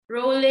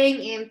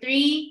Rolling in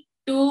 3,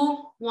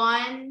 2,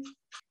 1.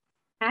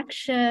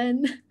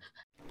 Action!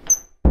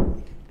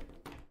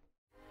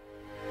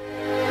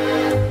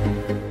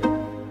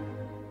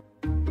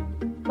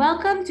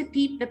 Welcome to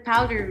Peep the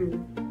Powder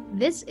Room.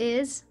 This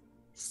is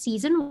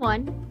Season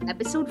 1,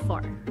 Episode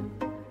 4.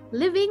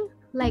 Living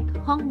like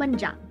Hong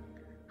Banjang.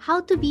 How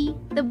to be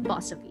the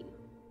boss of you.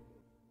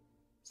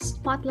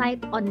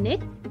 Spotlight on Nick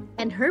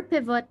and her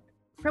pivot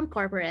from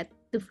corporate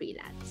to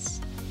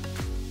freelance.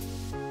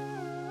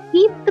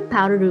 Peep the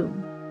Powder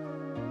Room.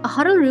 A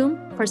huddle room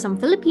for some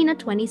Filipino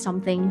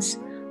 20-somethings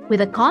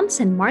with a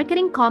comms and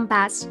marketing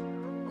compass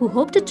who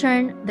hope to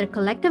turn their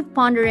collective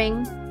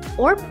pondering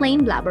or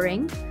plain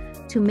blabbering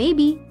to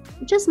maybe,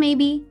 just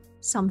maybe,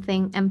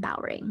 something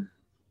empowering.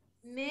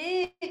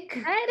 Nick!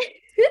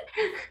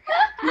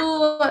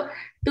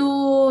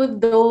 to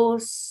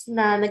those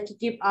na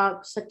nagki-keep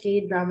up sa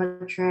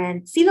K-drama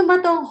trend, sino ba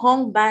tong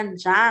Hong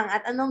Banjang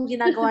at anong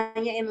ginagawa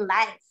niya in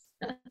life?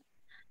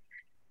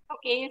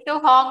 Okay, so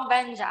Hong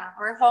Banjang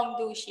or Hong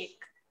Du-shik,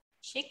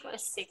 Shik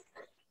was sick,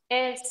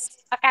 is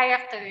a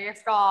character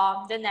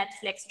from the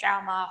Netflix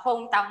drama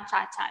Hometown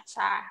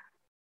Cha-Cha-Cha.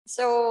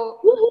 So,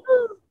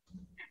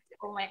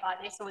 oh my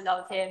God, I so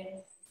love him.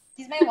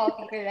 He's my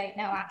wallpaper right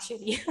now,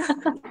 actually.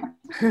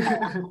 But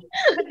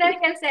then I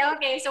can say,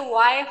 okay, so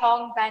why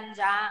Hong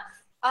Banjang?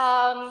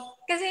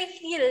 Because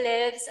he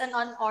lives an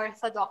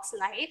unorthodox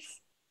life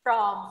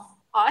from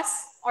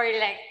us, or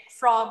like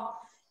from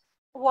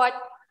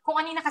kung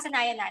ano yung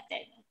nakasanayan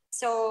natin.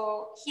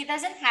 So, he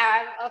doesn't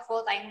have a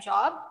full-time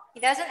job.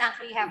 He doesn't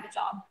actually have a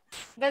job.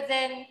 But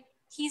then,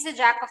 he's a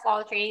jack of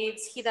all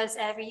trades. He does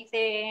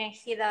everything.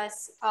 He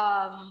does,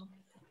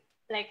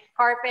 like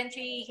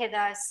carpentry. He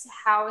does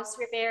house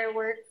repair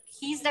work.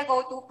 He's the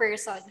go-to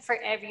person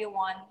for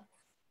everyone,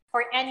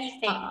 for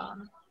anything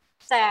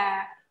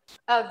sa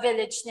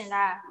village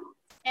nila.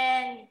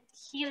 And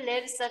he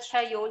lives such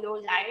a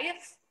YOLO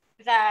life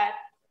that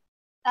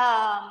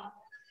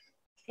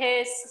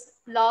his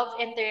love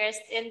interest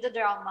in the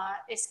drama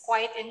is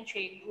quite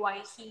intrigued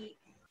why he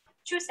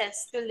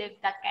chooses to live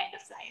that kind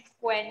of life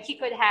when he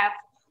could have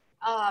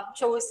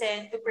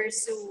chosen to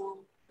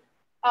pursue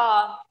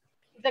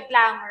the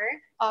glamour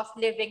of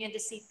living in the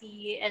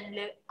city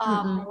and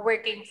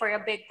working for a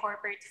big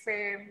corporate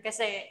firm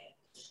kasi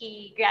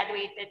he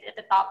graduated at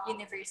the top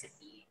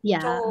university. Yeah.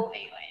 So,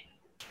 ayun.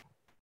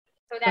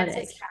 So that's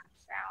his background.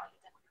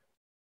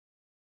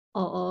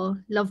 Oo.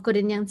 Love ko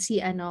rin yung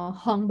si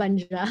Hong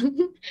Banjang.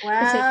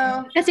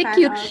 Wow. kasi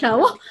cute siya.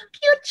 Wow,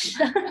 cute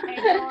siya. I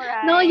know,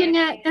 right? No, yun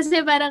nga. Kasi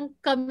parang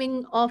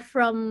coming off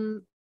from,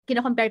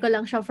 kino-compare ko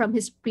lang siya from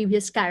his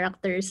previous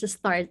characters sa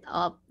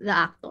startup, the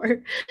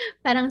actor.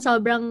 Parang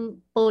sobrang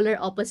polar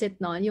opposite,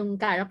 no?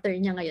 Yung character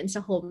niya ngayon sa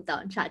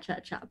Hometown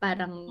Cha-Cha-Cha.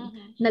 Parang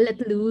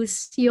na-let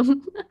loose yung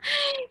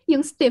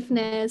yung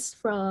stiffness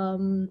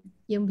from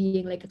yung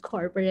being like a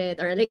corporate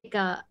or like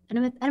a,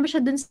 ano ba siya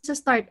dun sa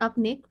startup,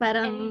 Nick?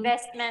 Parang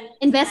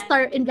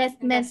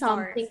investment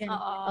something.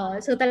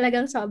 So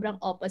talagang sobrang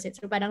opposite.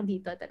 So parang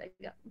dito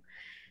talaga.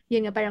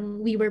 Yun nga,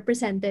 parang we were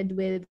presented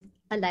with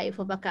a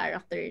life of a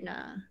character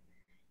na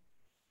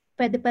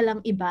pwede palang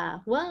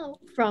iba. Wow!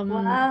 From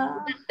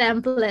the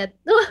template.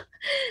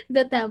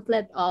 The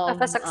template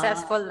of a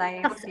successful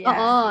life.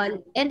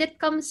 And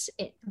it comes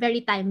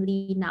very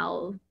timely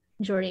now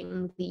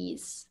during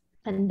these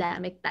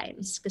pandemic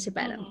times kasi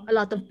parang a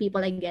lot of people,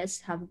 I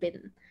guess, have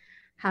been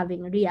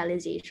having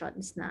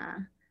realizations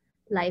na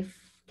life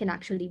can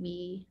actually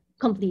be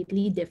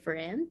completely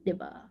different,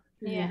 diba?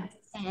 Yes.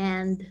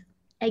 And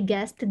I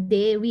guess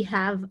today we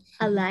have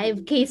a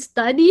live case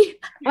study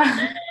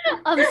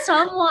of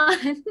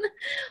someone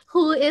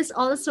who is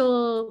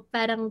also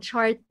parang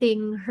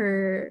charting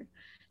her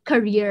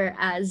career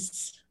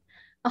as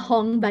a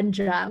Hong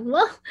Banjang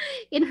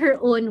in her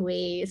own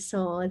way.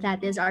 So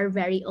that is our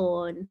very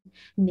own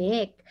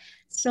Nick.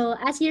 So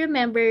as you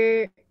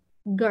remember,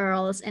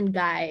 girls and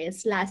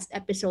guys, last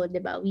episode,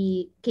 diba,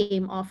 we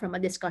came off from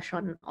a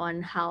discussion on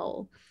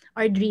how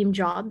our dream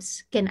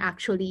jobs can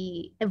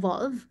actually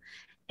evolve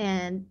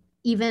and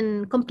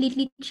even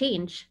completely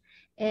change.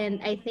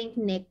 And I think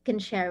Nick can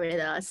share with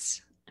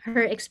us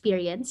her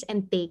experience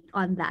and take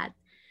on that.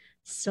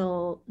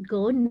 So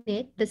go,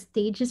 Nick. The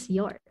stage is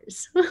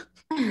yours.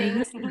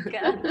 Thanks,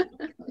 Nika.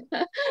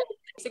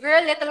 Siguro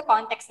a little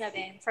context na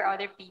din for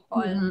other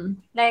people.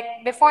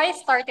 Like, before I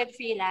started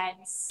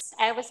freelance,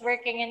 I was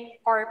working in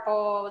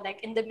corpo,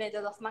 like in the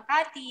middle of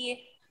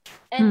Makati.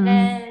 And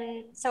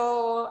then,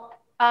 so,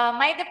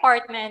 my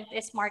department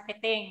is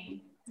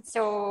marketing.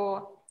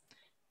 So,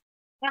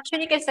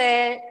 actually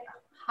kasi,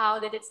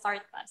 how did it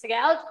start pa? Sige,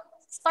 I'll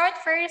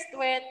start first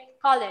with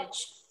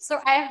college.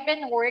 So, I've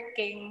been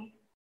working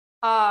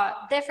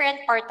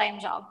different part-time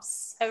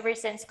jobs ever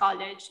since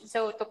college.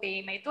 So, to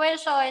pay my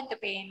tuition, to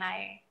pay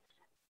my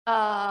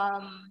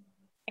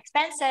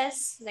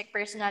expenses, like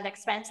personal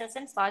expenses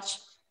and such.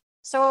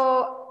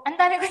 So, ang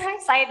dami ko ng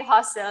side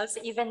hustles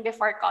even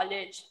before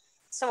college.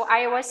 So,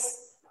 I was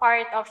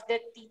part of the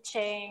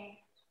teaching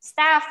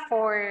staff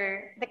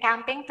for the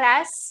camping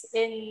class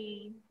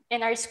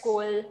in our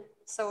school.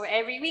 So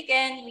every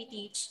weekend, we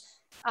teach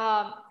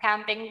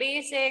camping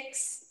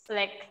basics,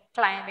 like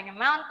climbing a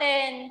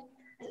mountain,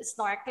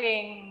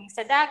 snorkeling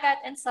sa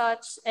dagat and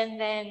such. And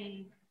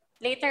then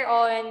later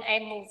on, I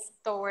moved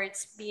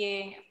towards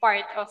being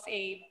part of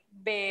a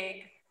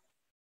big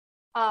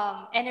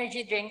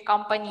energy drink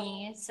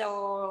company.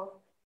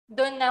 So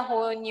doon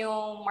nahon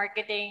yung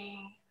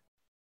marketing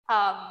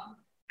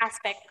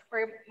aspect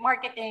or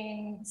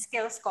marketing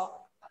skills ko,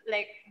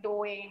 like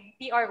doing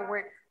PR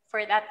work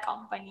for that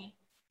company.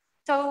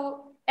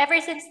 So ever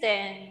since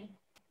then,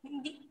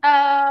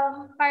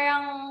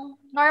 parang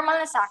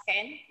normal na sa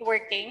akin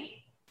working.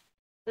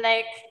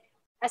 Like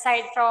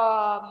aside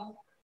from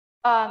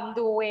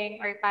doing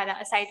or parang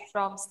aside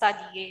from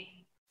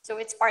studying. So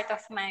it's part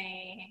of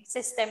my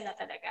system na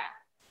talaga.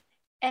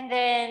 And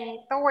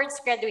then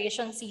towards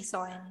graduation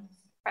season,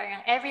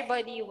 parang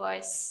everybody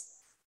was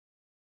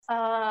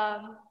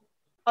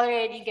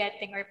already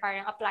getting or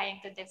parang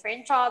applying to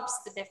different jobs,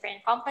 to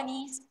different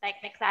companies.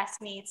 Like my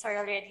classmates are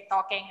already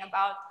talking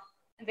about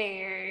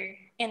their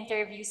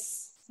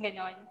interviews,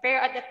 ganon.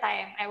 Pero at the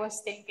time, I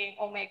was thinking,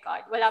 oh my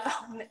God, wala pa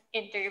akong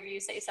interview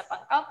sa isa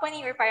pang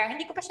company or parang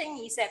hindi ko pa siya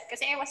iniisip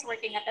kasi I was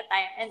working at the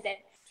time and then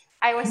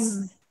I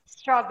was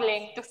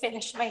struggling to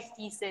finish my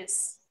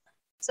thesis.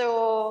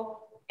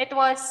 So it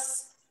was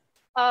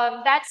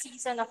that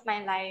season of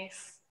my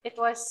life, it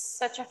was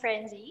such a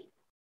frenzy.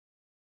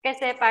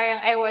 Kasi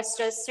parang I was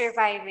just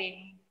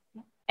surviving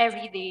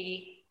every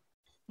day.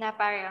 Na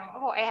parang,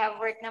 oh, I have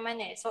work naman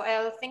eh. So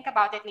I'll think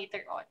about it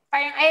later on.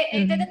 Parang I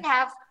didn't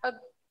have a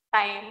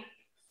time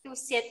to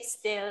sit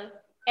still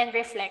and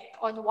reflect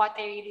on what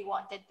I really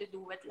wanted to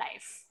do with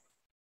life.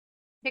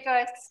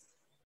 Because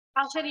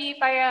actually,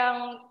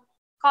 parang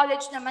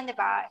college naman, di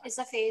ba, is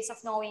a phase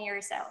of knowing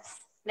yourself.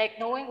 Like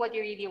knowing what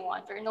you really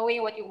want or knowing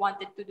what you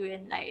wanted to do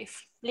in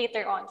life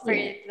later on for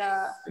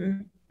the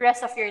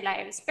rest of your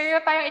lives.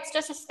 Pero parang it's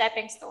just a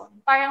stepping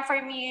stone. Parang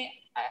for me,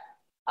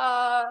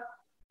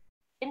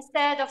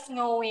 instead of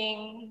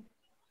knowing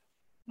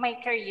my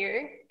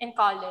career in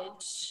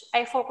college,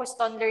 I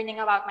focused on learning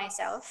about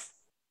myself.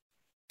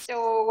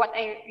 So what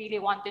I really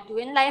want to do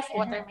in life,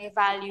 what are my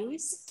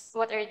values,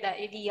 what are the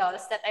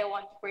ideals that I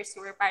want to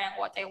pursue, or parang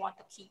what I want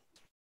to keep.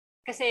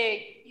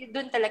 Kasi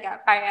dun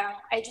talaga, parang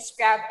I just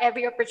grab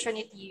every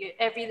opportunity,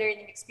 every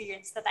learning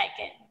experience that I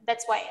can.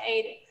 That's why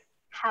I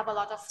have a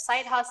lot of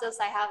side hustles.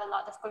 I have a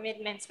lot of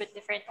commitments with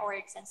different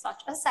orgs and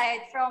such,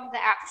 aside from the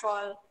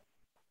actual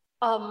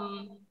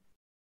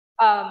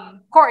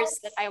course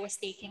that I was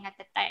taking at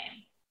the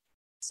time.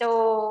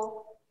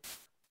 So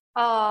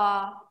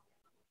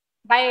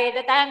by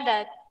the time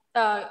that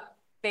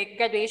the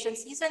graduation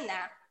season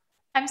na,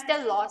 I'm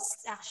still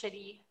lost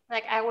actually.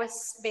 Like I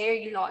was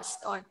very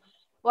lost on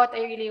what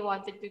I really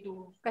wanted to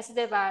do. Kasi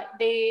diba,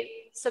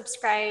 they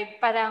subscribe,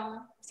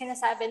 parang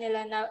sinasabi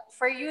nila na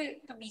for you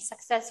to be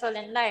successful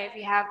in life,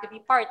 you have to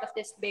be part of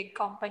this big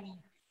company.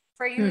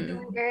 For you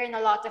to earn a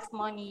lot of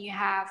money, you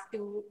have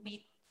to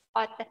be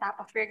at the top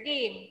of your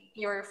game.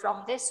 You're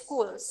from this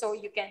school, so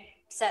you can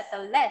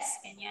settle less,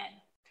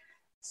 ganyan.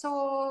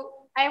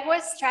 So I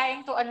was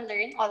trying to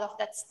unlearn all of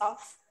that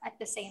stuff at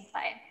the same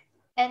time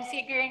and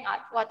figuring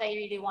out what I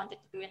really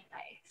wanted to do in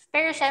life.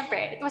 Pero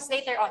syempre, it was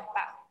later on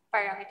pa.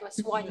 Parang it was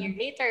 1 year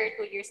later,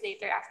 2 years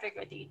later after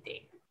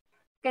graduating.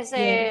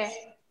 Kasi,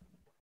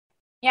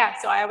 yeah,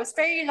 so I was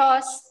very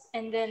lost.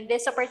 And then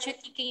this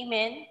opportunity came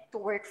in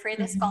to work for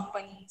this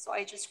company. So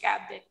I just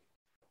grabbed it.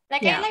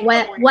 Like, I like the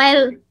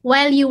work.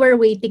 While you were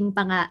waiting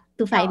pa nga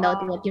to find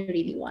out what you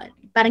really want.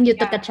 Parang you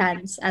took a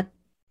chance at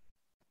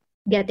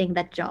getting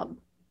that job.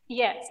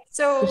 Yes.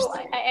 So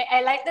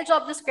I like the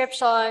job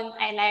description.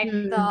 I like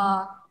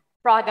the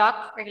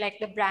product or like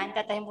the brand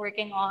that I'm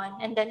working on.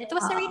 And then it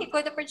was a really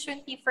good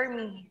opportunity for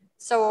me.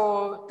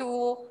 So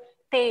to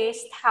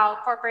taste how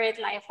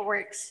corporate life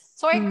works.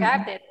 So I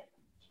grabbed it.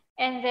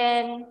 And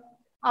then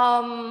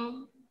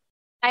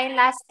I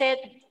lasted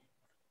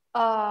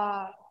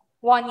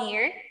 1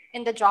 year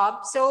in the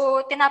job.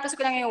 So tinapos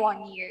ko lang yung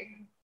 1 year.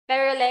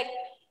 Pero like,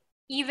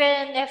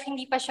 even if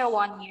hindi pa siya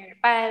 1 year,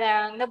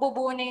 parang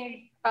nabubuo na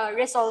yung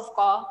resolve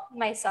ko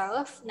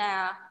myself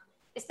na,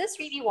 is this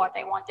really what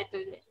I wanted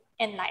to do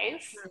in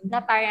life?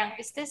 Na parang,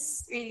 is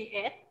this really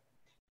it?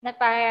 Na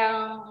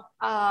parang,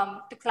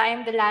 to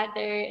climb the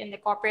ladder in the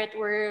corporate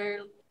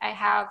world, I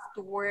have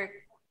to work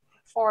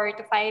 4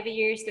 to 5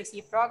 years to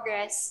see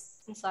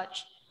progress and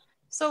such.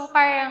 So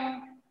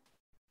parang,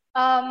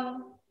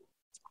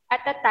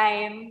 at the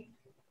time,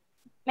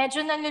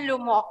 medyo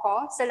nalulumo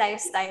ako sa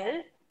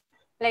lifestyle.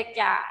 Like,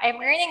 yeah,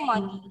 I'm earning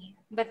money,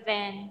 but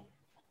then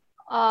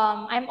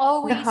I'm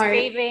always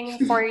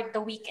craving for the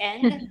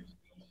weekend.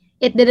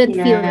 It didn't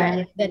feel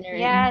right then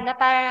already. Yeah, na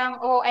parang,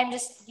 oh, I'm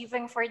just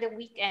giving for the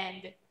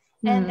weekend.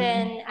 And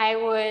then I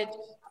would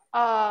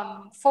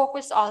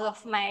focus all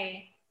of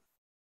my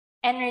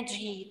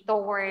energy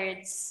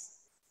towards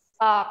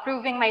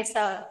proving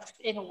myself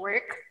in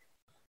work.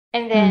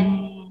 And then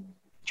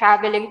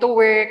traveling to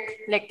work,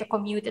 like the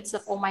commute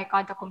itself. Oh my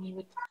God, the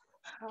commute.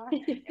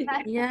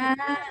 Yeah.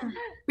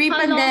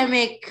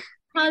 Pre-pandemic.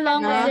 How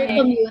long was your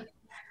commute?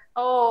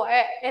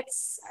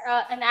 It's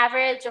an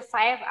average of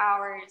 5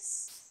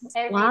 hours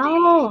every day.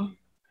 Wow.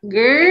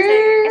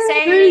 Kasi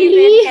I live in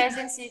Really?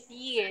 Quezon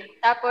City.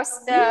 Tapos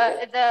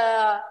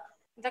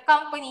the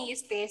company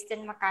is based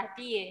in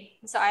Makati.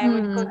 So I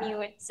would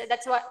commute. So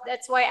that's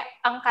why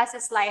angkas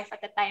is life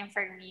at the time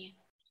for me.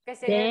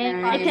 Kasi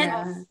Dang. because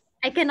of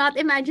I cannot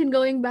imagine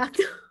going back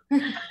to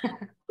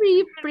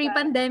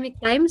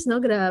pre-pandemic times, no?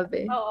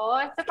 Grabe. Oo.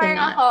 So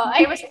parang Cannot.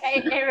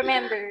 I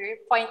remember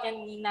point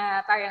in me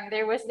na parang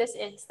there was this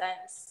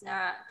instance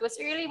na it was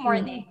early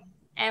morning.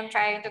 I'm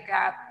trying to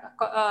grab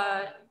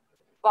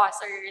bus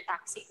or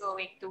taxi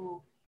going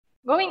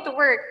to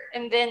work,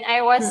 and then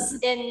I was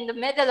in the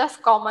middle of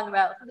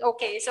Commonwealth.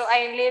 Okay, so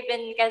I live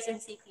in Quezon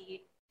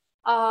City.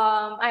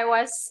 I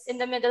was in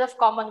the middle of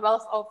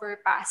Commonwealth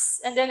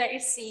overpass, and then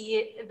I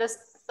see this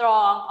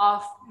throng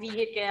of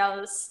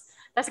vehicles.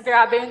 Tapos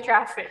grabe yung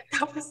traffic.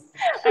 Tapos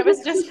I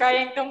was just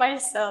crying to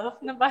myself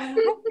na parang,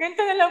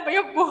 ganito na lang ba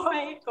yung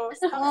buhay ko?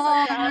 Stuck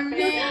sa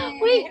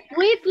traffic.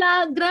 Wait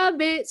lang.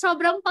 Grabe.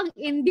 Sobrang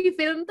pang-indie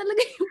film talaga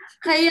yung...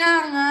 Kaya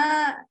nga.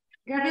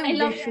 Grabe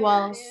yung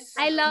visuals.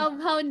 I love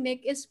how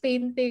Nick is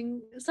painting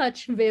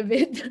such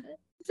vivid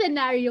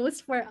scenarios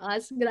for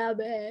us.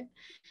 Grabe.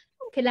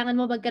 Kailangan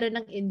mo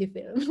magkaroon ng indie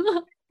film.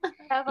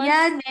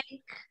 Yeah,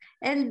 Nick.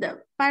 And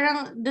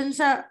parang dun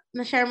sa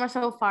na-share mo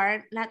so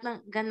far, lahat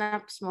ng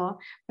ganaps mo,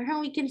 parang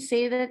we can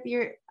say that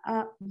you're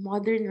a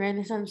modern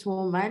renaissance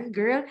woman.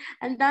 Girl,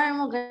 ang dami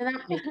mo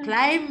ganap. May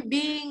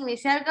climbing, may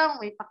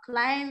selgang, may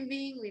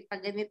pa-climbing, may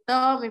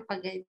pa-ganito, may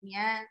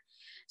pa-ganyan.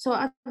 So,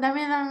 ang dami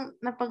lang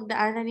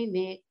napagdaanan ni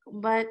Nick.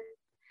 But,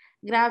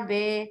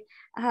 grabe,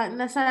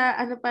 nasa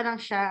ano pa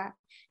lang siya,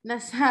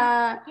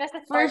 nasa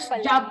first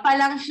job pa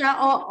lang siya.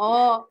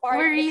 Oo.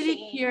 We're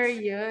really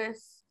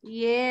curious.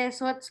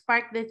 Yes, what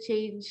sparked the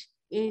change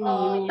in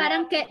you?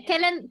 Parang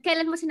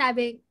kailan mo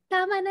sinabi,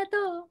 tama na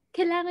to.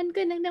 Kailangan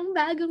ko ng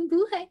bagong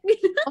buhay.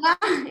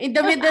 In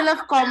the middle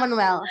of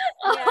Commonwealth.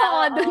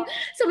 Oo, dun.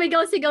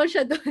 Sumigaw-sigaw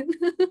siya doon.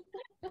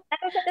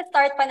 At the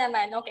start pa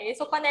naman, okay,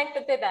 so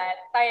connected to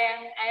that,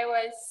 parang I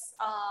was,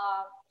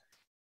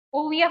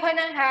 uwi ako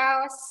ng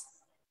house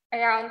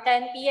around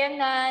 10 p.m.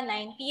 na,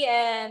 9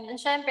 p.m. And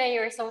syempre,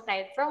 you're so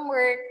tired from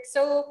work.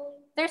 So,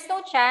 there's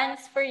no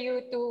chance for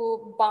you to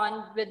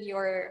bond with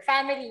your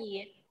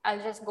family.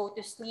 I'll just go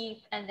to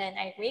sleep and then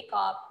I wake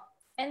up.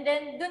 And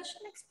then, dun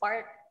siya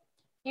nag-spark.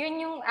 Yun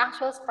yung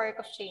actual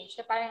spark of change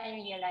na parang I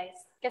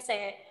realized.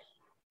 Kasi,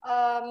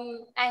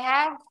 I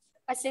have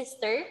a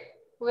sister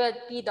with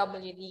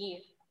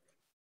PWD.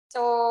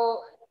 So,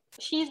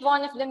 she's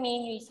one of the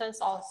main reasons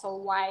also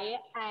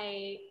why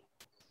I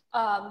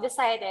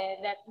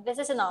decided that this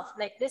is enough.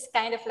 Like, this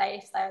kind of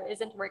lifestyle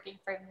isn't working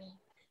for me.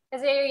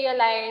 Because I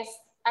realized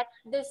at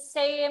the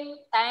same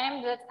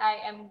time that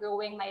I am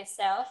growing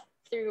myself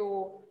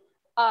through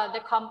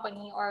the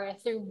company or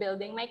through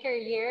building my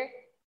career,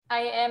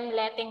 I am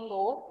letting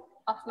go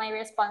of my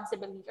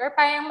responsibility. Or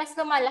parang mas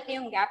lumalaki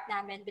yung gap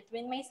namin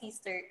between my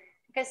sister.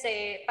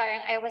 Kasi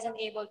parang I wasn't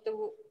able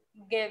to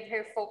give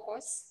her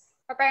focus.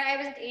 Or parang I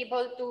wasn't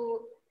able to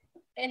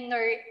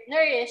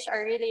nourish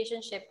our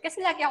relationship.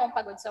 Kasi lagi akong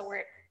pagod sa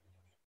work.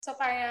 So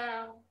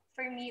parang,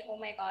 for me, oh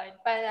my God,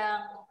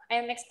 parang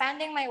I'm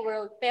expanding my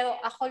world, pero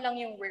ako lang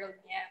yung world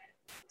niya.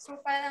 So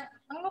parang,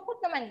 ang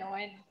lungkot naman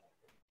nun.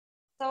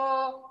 So,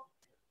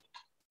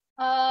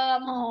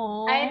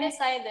 I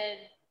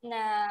decided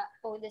na,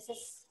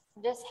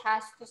 this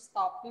has to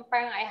stop.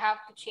 Parang I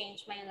have to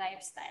change my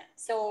lifestyle.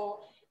 So,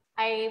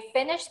 I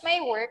finished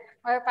my work,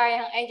 or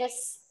parang I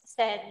just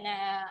said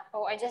na,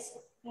 I just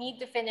need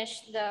to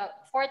finish the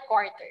 4th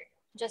quarter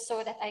just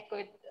so that I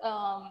could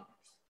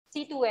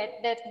see to it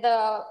that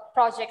the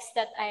projects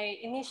that I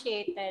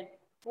initiated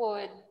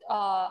would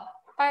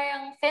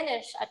parang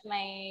finish at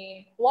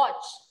my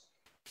watch.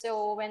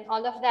 So when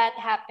all of that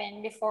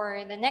happened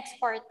before the next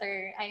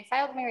quarter, I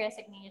filed my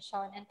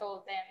resignation and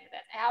told them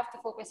that I have to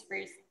focus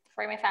first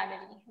for my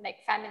family,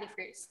 like family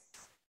first.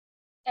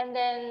 And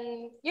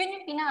then, yun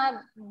yung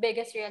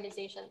pinaka-biggest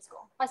realizations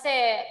ko.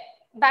 Kasi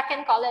back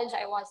in college,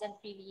 I wasn't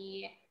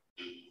really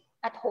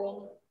at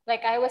home.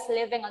 Like, I was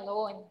living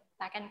alone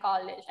back in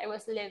college. I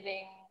was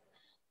living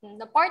in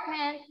an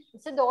apartment,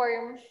 sa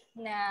dorm,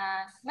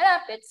 na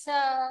malapit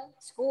sa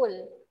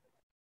school.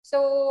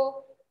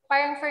 So,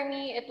 parang for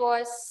me, it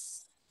was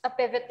a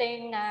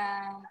pivoting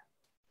na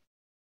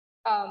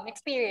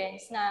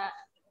experience na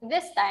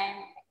this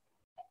time,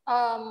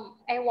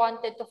 I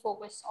wanted to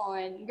focus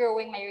on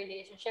growing my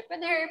relationship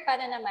with her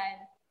para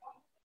naman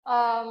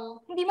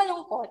hindi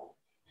malungkot.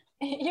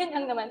 Yun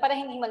lang naman, para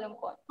hindi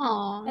malungkot.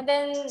 Aww, and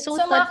then, so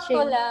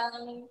sumakto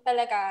lang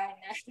talaga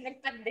na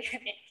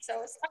nag-pandemic. So,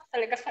 stuck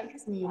talaga kami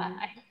sa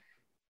bahay.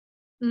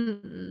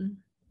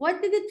 What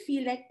did it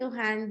feel like to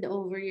hand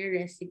over your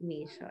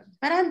resignation?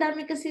 Parang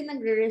dami kasi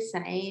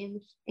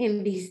nagre-resign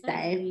in these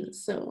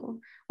times.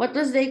 So, what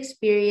was the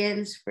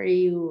experience for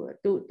you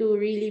to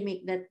really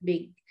make that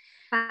big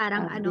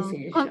parang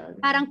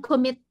decision? Parang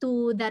commit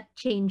to that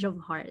change of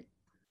heart.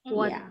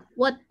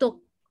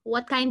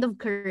 What kind of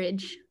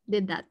courage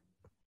did that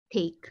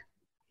take?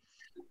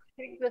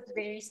 It was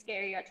very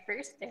scary at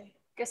first eh.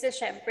 Kasi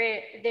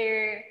syempre,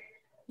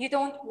 you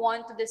don't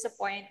want to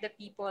disappoint the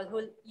people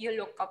who you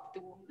look up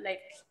to.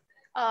 Like,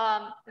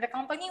 the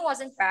company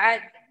wasn't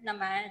bad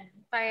naman.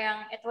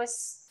 Parang it was,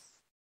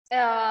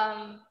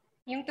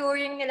 yung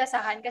touring nila sa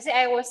akin, kasi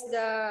I was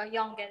the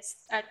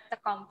youngest at the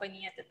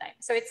company at the time.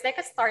 So it's like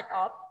a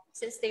startup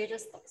since they're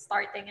just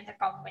starting in the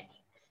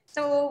company.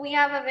 So we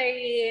have a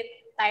very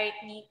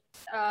tight-knit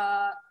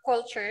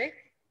culture.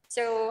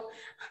 So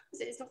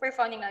it's super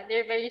funny nga.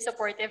 They're very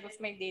supportive of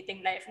my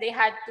dating life. They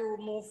had to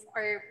move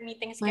our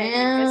meeting schedule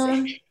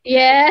kasi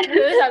Yeah.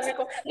 sabi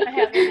ko, I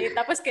have a date.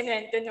 Tapos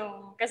kinuwento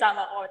nung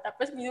kasama ko.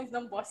 Tapos minove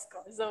ng boss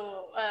ko.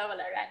 So,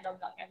 wala,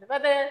 random lang yan.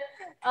 But,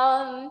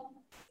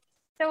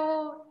 so,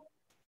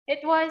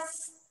 it was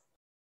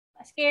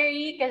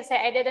scary kasi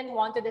I didn't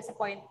want to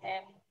disappoint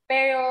them.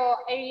 Pero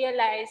I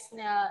realized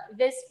na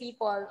these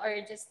people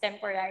are just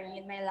temporary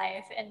in my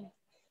life and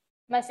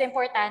mas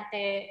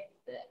importante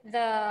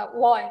the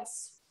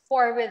ones who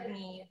are with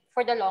me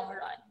for the long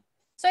run.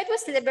 So it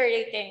was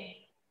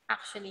liberating,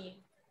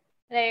 actually.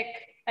 Like,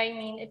 I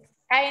mean, it's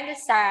kind of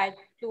sad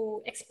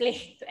to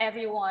explain to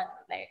everyone,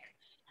 like,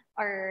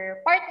 our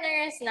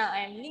partners na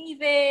I'm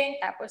leaving,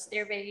 tapos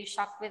they're very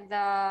shocked with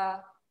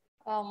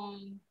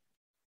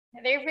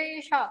they're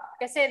very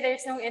shocked kasi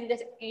there's no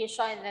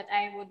indication that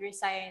I would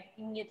resign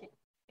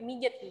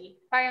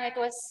immediately. Parang it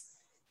was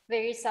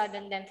very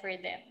sudden then for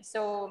them.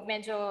 So,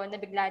 medyo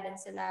nabigla din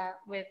sila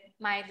with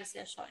my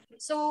decision.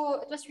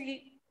 So, it was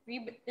really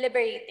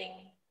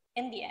liberating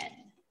in the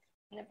end.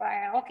 Na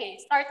parang, okay,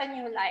 start a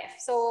new life.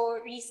 So,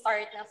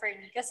 restart na for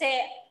me. Kasi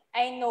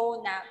I know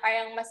na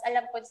parang mas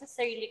alam ko sa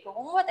sarili ko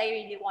kung what I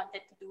really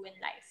wanted to do in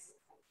life.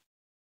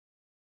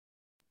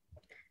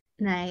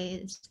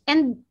 Nice.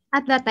 And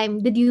at that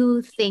time, did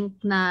you think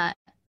na,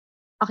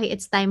 okay,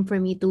 it's time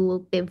for me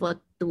to pivot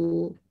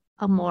to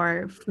a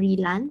more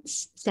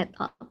freelance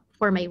setup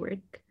for my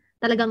work?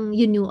 Talagang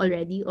you knew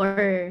already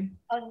or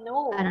Oh,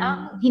 no.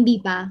 parang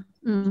hindi pa?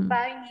 Hindi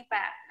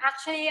pa.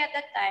 Actually, at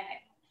that time,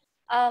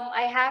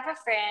 I have a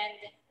friend,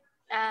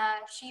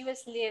 she was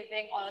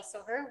leaving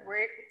also her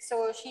work,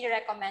 so she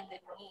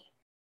recommended me.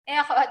 Eh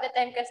ako at the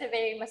time kasi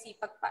very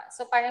masipag pa.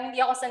 So parang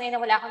hindi ako sanay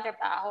na wala akong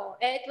trabaho.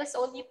 It was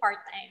only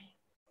part-time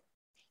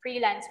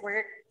freelance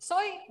work. So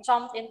I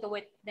jumped into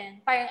it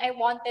then. Parang I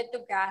wanted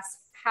to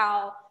grasp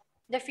how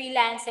the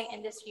freelancing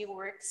industry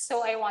works.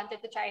 So I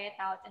wanted to try it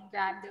out and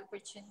grab the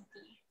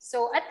opportunity.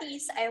 So at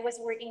least I was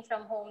working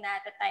from home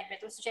na at the time.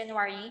 It was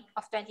January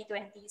of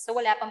 2020. So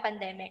wala pang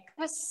pandemic. It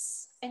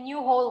was a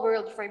new whole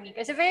world for me.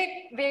 Kasi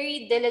very,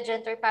 very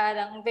diligent or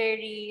parang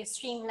very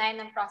streamlined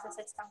ang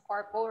processes ng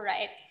corpo,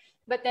 right?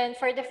 But then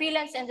for the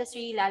freelance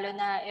industry, lalo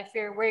na if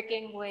you're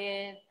working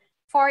with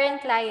foreign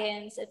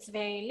clients, it's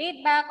very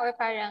laid back or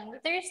parang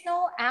there's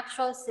no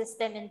actual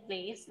system in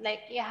place.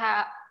 Like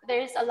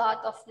there's a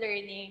lot of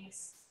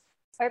learnings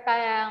or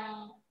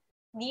parang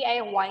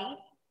DIY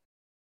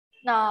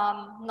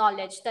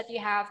knowledge that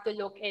you have to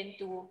look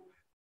into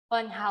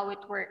on how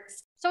it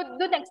works. So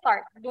doon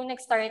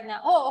nag-start na,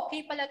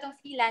 okay pala tong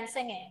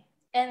freelancing eh.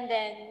 And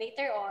then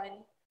later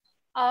on,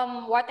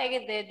 what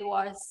I did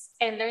was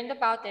I learned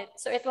about it.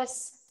 So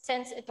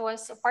since it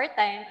was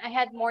part-time, I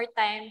had more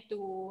time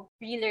to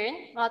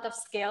relearn a lot of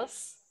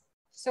skills.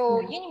 So,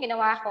 yun yung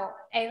ginawa ko.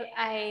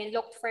 I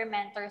looked for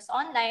mentors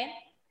online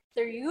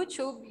through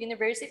YouTube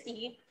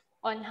University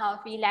on how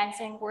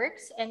freelancing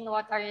works and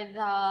what are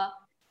the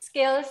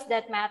skills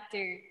that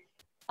matter,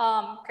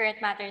 current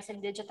matters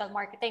in digital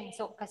marketing.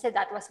 So, kasi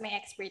that was my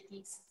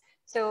expertise.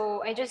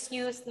 So, I just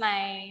used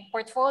my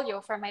portfolio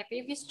from my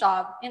previous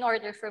job in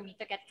order for me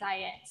to get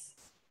clients.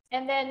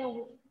 And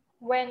then,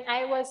 when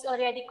I was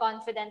already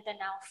confident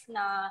enough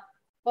na,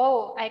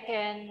 I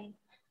can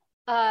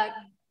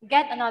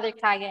get another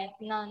client,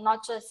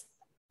 not just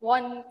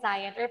one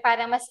client, or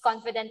para mas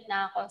confident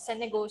na ako sa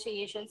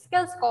negotiation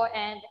skills ko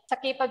and sa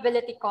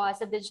capability ko as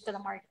a digital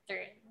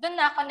marketer. Doon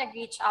na ako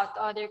nag-reach out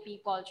to other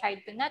people,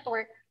 tried to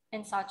network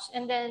and such.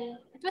 And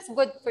then, it was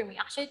good for me.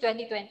 Actually,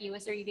 2020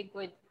 was a really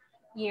good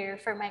year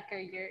for my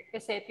career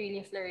kasi it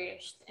really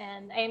flourished.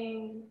 And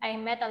I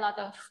met a lot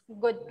of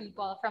good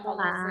people from all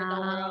over the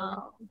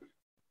world.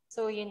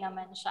 So, yun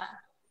naman siya.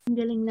 Ang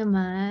galing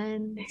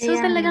naman. So,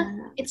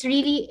 talagang, it's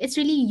really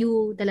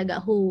you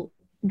talaga who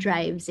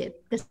drives it.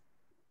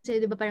 Kasi,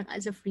 di ba, parang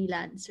as a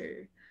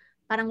freelancer,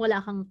 parang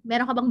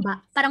meron ka bang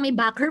parang may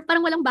backer,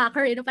 parang walang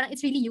backer, parang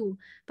it's really you.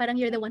 Parang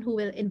you're the one who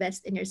will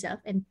invest in yourself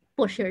and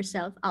push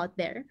yourself out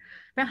there.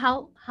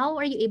 Parang how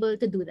are you able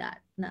to do that?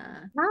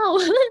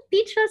 How?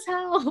 Teach us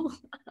how.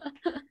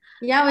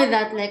 Yeah, with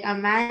that, like a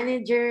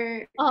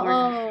manager or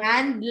a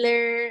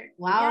handler.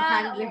 Wow,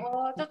 handler.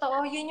 Oo,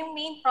 totoo. Yun yung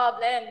main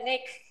problem.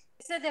 Like,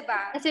 so,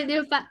 diba? Kasi,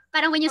 diba,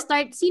 parang when you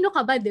start, sino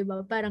ka ba,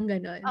 diba? Parang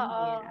ganon.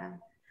 Oo. Yeah.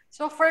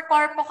 So, for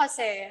corpo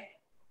kasi,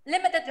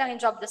 limited lang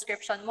yung job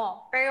description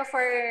mo. Pero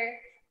for,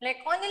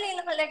 like, kung ano lang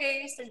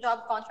nakalagay sa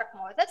job contract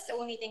mo, that's the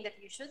only thing that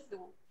you should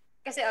do.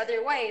 Kasi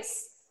otherwise,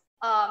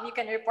 you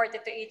can report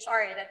it to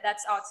HR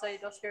that's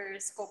outside of your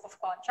scope of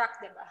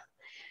contract, diba?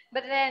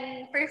 But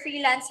then, for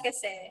freelance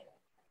kasi,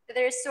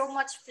 there's so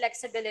much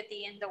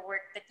flexibility in the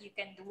work that you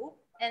can do.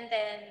 And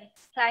then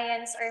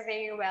clients are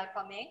very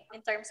welcoming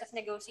in terms of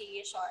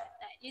negotiation.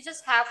 You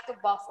just have to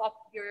buff up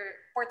your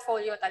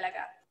portfolio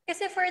talaga.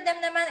 Kasi for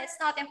them naman,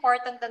 it's not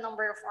important the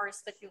number of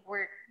hours that you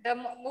work. The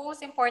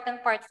most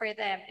important part for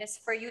them is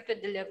for you to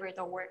deliver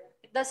the work.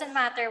 It doesn't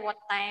matter what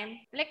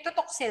time. Like,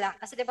 tutok sila.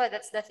 Kasi diba,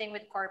 that's the thing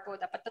with corpo.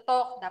 Dapat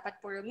tutok, dapat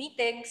puro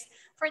meetings.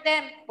 For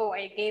them,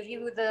 I gave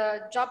you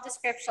the job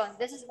description.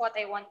 This is what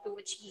I want to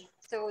achieve.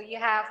 So you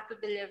have to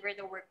deliver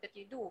the work that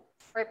you do.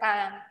 Or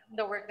parang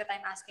the work that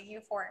I'm asking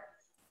you for.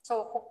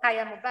 So, kung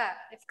kaya mo ba?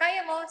 If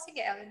kaya mo,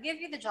 sige, I'll give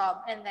you the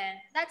job. And then,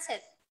 that's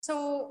it.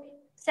 So,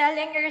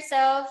 selling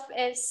yourself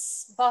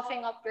is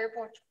buffing up your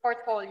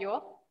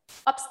portfolio,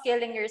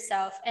 upskilling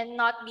yourself, and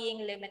not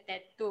being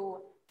limited to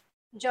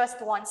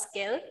just one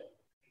skill,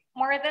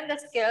 more than the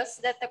skills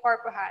that the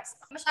corpo has.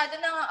 Masyado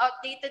nang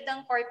outdated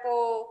ang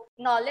corpo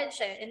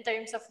knowledge in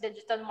terms of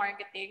digital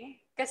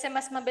marketing kasi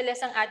mas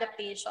mabilis ang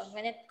adaptation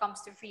when it comes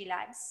to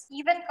freelance.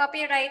 Even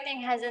copywriting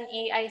has an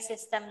AI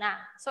system na.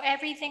 So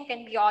everything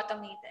can be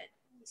automated.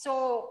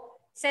 So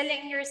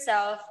selling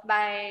yourself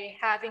by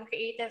having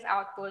creative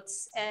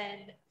outputs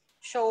and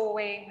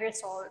showing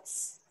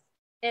results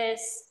is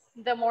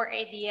the more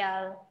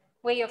ideal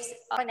way of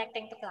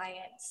connecting to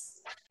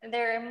clients.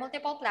 There are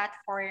multiple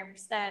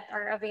platforms that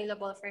are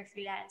available for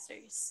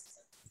freelancers.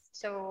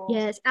 So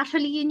Yes,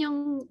 actually yun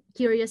yung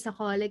curious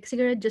ako. Like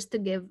siguro just to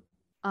give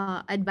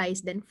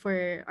advice then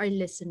for our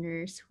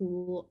listeners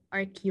who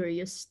are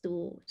curious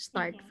to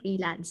start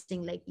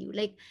freelancing like you.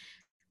 Like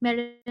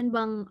meron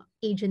bang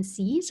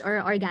agencies or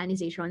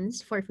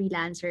organizations for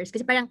freelancers?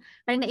 Kasi parang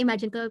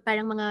na-imagine ko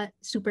parang mga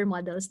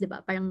supermodels, 'di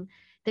ba? Parang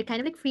they're kind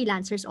of like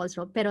freelancers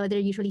also, pero they're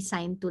usually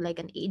signed to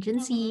like an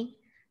agency.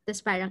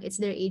 Tapos parang it's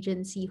their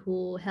agency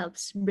who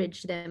helps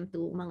bridge them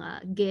to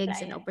mga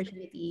gigs and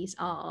opportunities.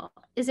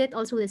 Is it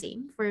also the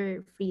same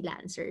for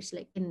freelancers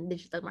like in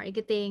digital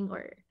marketing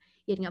or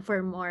yun nga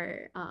for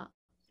more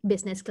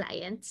business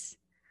clients?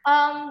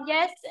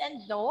 Yes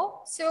and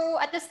no. So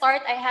at the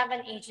start, I have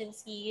an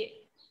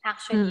agency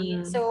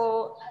actually.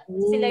 So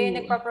sila yung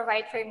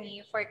nagpo-provide for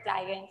me for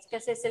clients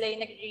kasi sila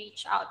yung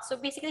nag-reach out. So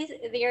basically,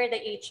 they are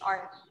the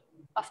HR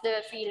of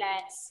the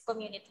freelance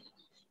community.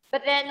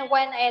 But then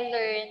when I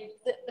learned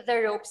the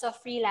ropes of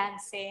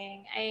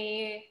freelancing,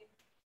 I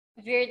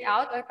veered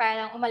out or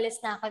parang umalis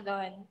na ako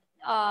doon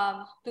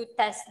to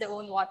test the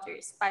own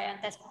waters. Parang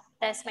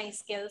test my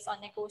skills on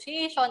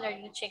negotiation or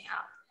reaching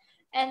out.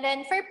 And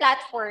then for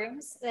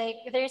platforms, like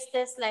there's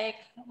this like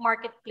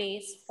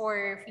marketplace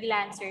for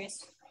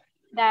freelancers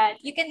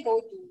that you can go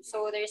to.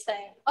 So there's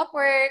like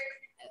Upwork,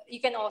 you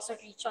can also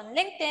reach on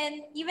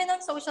LinkedIn, even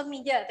on social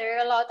media. There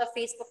are a lot of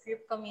Facebook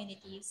group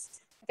communities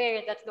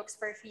there that looks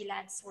for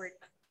freelance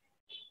work.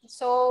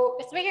 So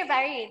it's very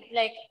varied.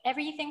 Like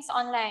everything's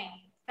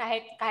online.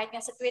 Kahit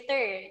nga sa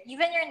Twitter,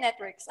 even your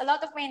networks. A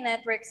lot of my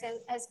networks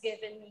has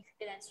given me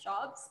freelance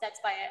jobs. That's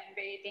why I'm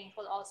very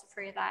thankful also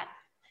for that.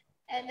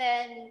 And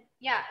then,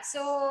 yeah,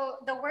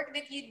 so the work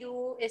that you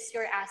do is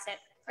your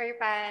asset or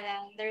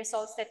parang the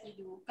results that you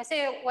do.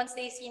 Kasi once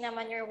they see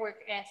naman your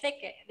work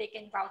ethic, they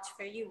can vouch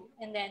for you.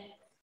 And then,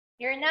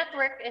 your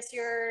network is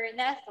your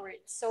net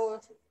worth. So,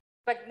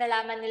 pag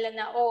nalaman nila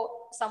na,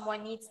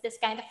 someone needs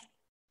this kind of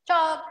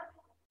job,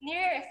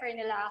 nire-refer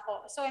nila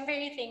ako. So, I'm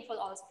very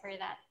thankful also for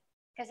that.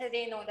 Kasi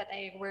they know that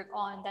I work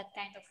on that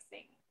kind of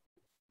thing.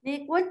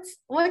 Like,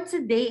 what's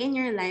a day in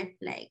your life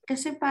like?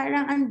 Kasi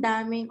parang ang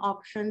daming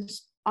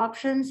options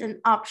and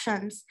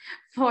options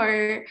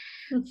for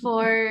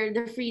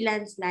the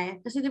freelance life.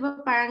 Kasi di ba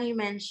parang you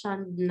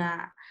mentioned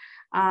na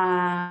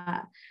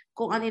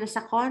kung ano yung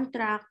sa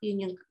contract,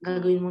 yun yung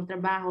gagawin mong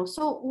trabaho.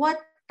 So,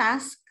 what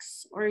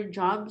tasks or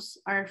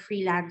jobs are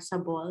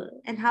freelanceable?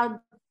 And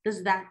how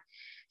does that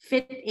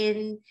fit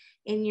in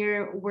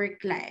your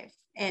work life?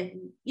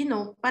 And,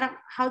 parang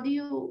how do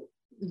you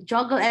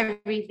juggle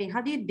everything?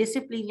 How do you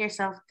discipline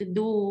yourself to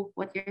do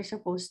what you're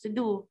supposed to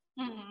do?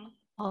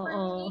 For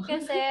me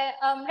kasi,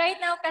 right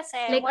now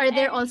kasi... Like,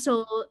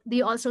 do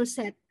you also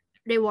set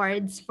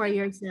rewards for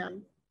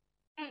yourself?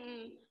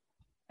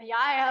 Yeah,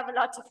 I have a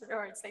lot of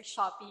rewards like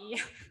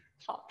Shopee,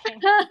 shopping.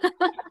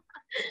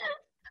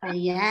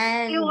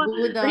 Ayan,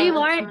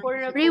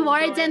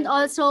 rewards and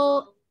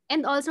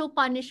also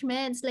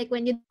punishments like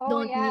when you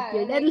don't meet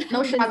your deadline.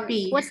 No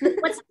Shopee. What's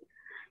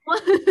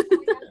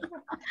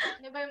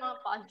Ano ba yung mga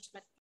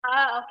punishment?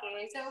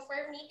 Okay. So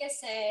for me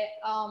kasi,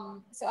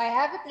 so I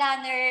have a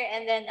planner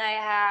and then I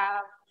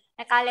have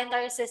a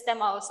calendar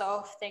system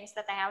also of things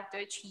that I have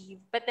to achieve.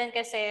 But then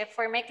kasi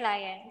for my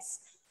clients,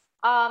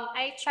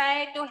 I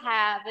try to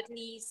have at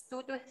least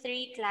 2 to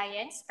 3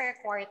 clients per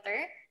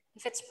quarter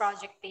if it's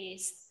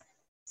project-based.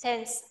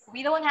 Since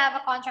we don't have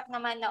a contract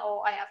naman na,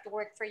 I have to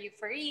work for you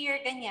for a year,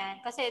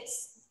 ganyan. Kasi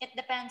it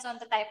depends on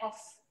the type of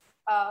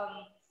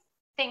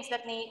things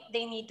that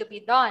they need to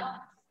be done.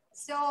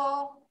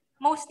 So,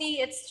 mostly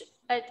it's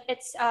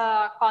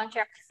a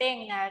contract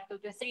thing na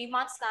 2 to 3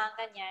 months lang,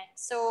 ganyan.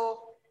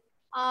 So,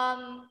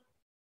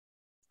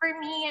 for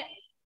me,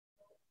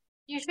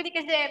 Usually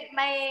kasi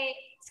my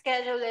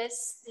schedule is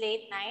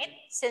late night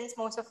since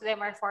most of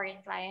them are foreign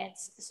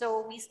clients.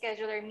 So we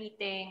schedule our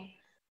meeting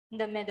in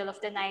the middle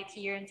of the night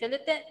here in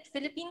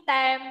Philippine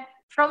time.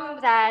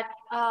 From that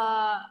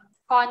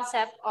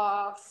concept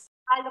of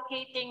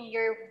allocating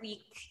your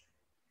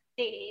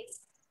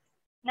weekdays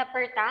na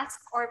per task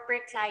or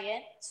per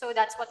client. So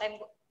that's what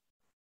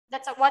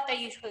I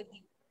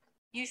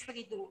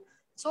usually do.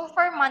 So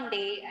for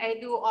Monday, I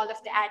do all of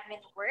the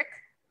admin work.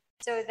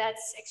 So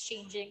that's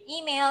exchanging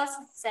emails,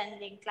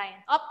 sending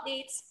client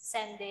updates,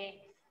 sending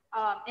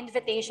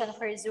invitation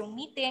for Zoom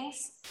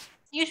meetings.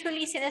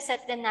 Usually,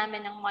 sineset din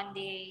namin ng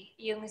Monday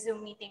yung Zoom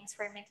meetings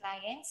for my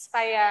clients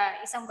para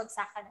isang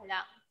bagsakan na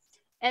lang.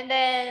 And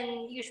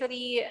then,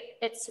 usually,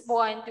 it's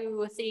 1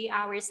 to 3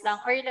 hours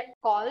lang or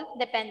call,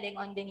 depending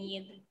on the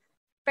need.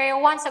 Pero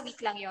once a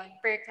week lang yon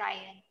per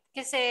client.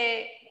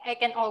 Kasi I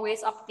can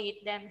always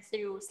update them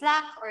through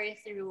Slack or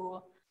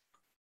through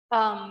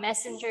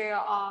Messenger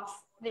of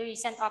the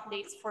recent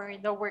updates for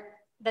the work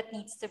that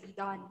needs to be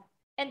done.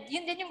 And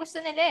yun din yung gusto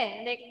nila eh.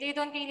 Like, they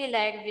don't really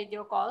like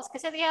video calls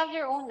kasi they have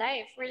their own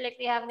life or like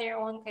they have their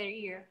own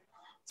career.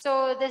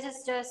 So, this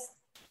is just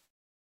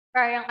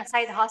parang a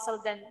side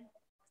hustle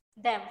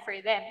for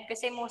them.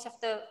 Kasi most of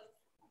the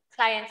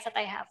clients that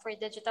I have for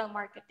digital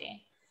marketing,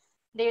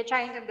 they're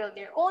trying to build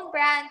their own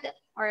brand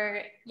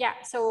or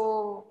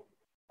so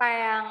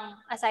parang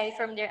aside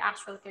from their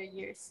actual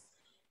careers.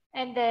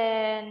 And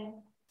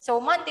then, so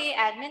Monday,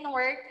 admin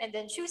work, and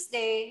then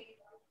Tuesday,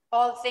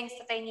 all things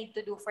that I need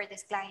to do for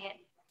this client.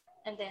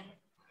 And then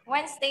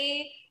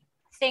Wednesday,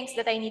 things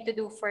that I need to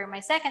do for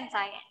my second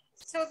client.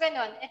 So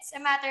ganon, it's a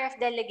matter of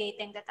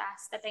delegating the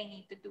tasks that I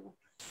need to do.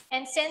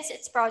 And since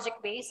it's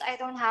project-based, I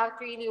don't have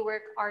to really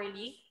work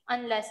hourly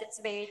unless it's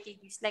very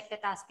tedious, like the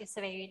task is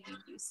very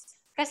tedious.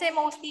 Kasi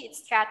mostly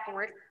it's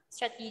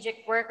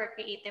strategic work or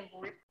creative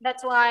work.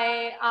 That's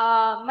why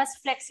mas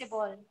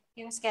flexible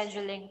yung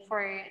scheduling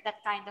for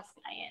that kind of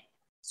client.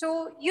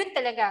 So, yun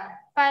talaga.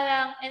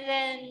 Parang, and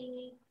then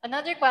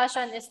another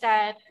question is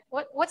that,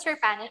 what's your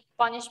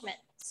punishment?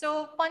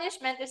 So,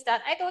 punishment is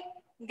that I don't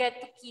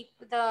get to keep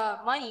the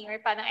money or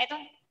parang I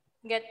don't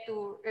get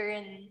to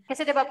earn.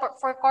 Kasi diba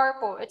for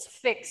corpo, it's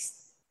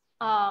fixed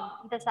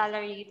the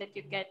salary that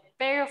you get.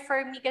 Pero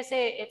for me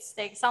kasi, it's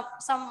like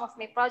some of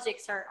my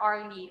projects are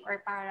hourly or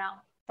parang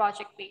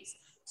project-based.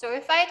 So,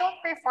 if I don't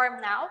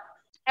perform now,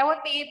 I won't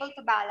be able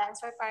to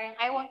balance or parang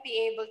I won't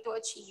be able to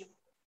achieve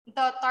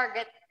the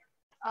target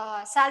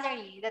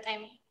salary that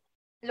I'm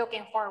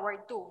looking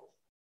forward to.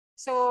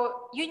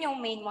 So, yun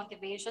yung main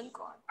motivation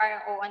ko.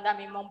 Parang, ang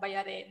dami mong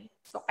bayarin.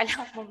 So,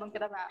 kailangan mong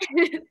magtrabaho.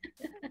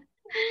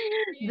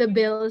 The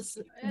bills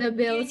Yun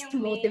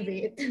yung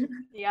motivate.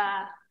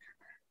 Yeah.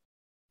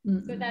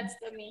 So, that's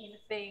the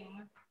main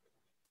thing.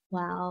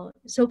 Wow.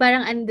 So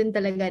parang andun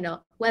talaga,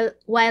 no? Well,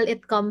 while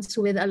it comes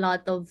with a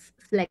lot of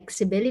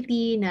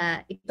flexibility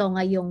na ito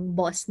nga yung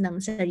boss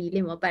ng sarili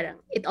mo, parang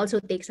it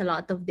also takes a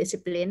lot of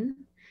discipline.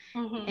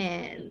 Mhm.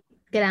 And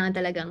kailangan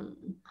talagang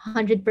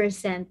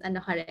 100% ano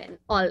ka rin,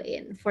 all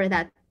in for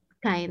that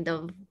kind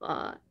of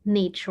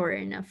nature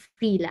na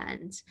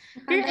freelance.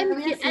 Ang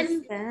dami niya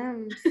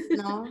systems,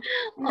 no?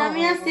 Ang dami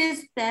niya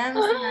systems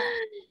na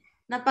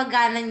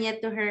napagana niya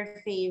to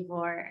her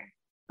favor.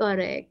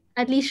 Correct.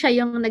 At least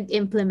siya yung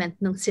nag-implement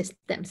ng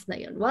systems na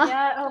yun. Wow.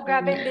 Yeah,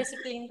 grabe yung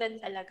discipline din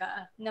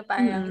talaga. Na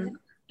parang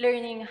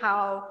learning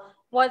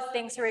what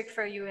things work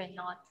for you and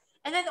not.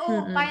 And then,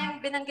 parang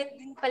binanggit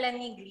din pala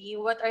ni Glee,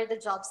 what are the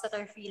jobs that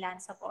are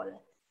freelanceable?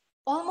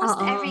 Almost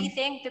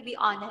everything, to be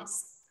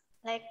honest.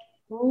 Like,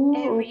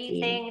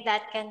 everything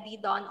that can be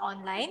done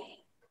online,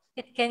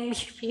 it can be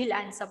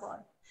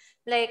freelanceable.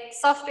 Like,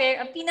 software,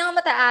 ang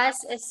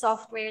pinakamataas is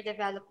software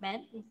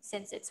development,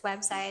 since it's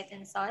website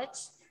and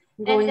such.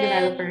 Going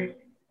developer.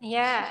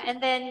 Yeah,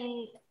 and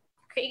then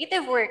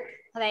creative work,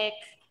 like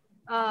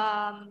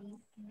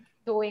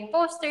doing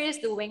posters,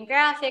 doing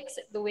graphics,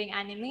 doing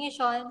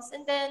animations,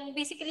 and then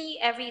basically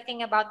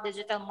everything about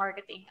digital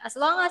marketing. As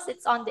long as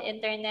it's on the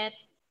internet,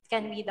 it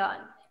can be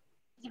done.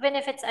 Even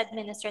if it's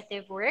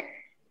administrative work,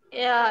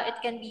 it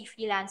can be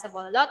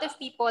freelanceable. A lot of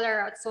people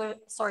are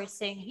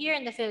outsourcing here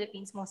in the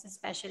Philippines, most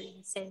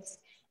especially since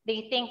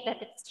they think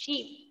that it's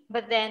cheap.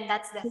 But then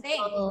that's the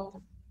thing.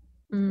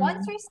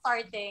 Once you're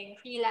starting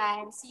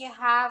freelance, you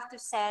have to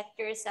set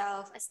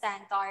yourself a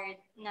standard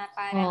na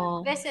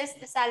parang, this is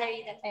the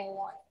salary that I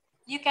want.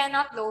 You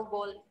cannot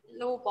lowball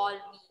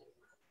me.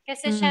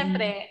 Kasi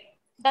syempre,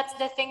 that's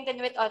the thing then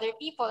with other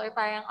people or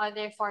parang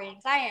other foreign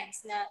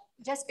clients na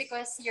just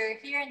because you're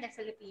here in the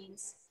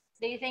Philippines,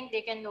 they think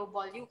they can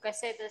lowball you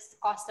kasi the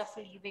cost of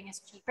living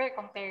is cheaper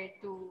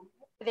compared to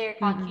their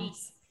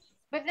countries.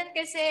 But then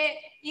kasi,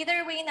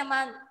 either way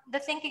naman,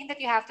 the thinking that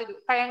you have to do,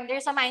 parang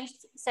there's a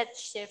mindset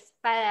shift.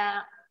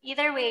 Para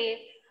either way,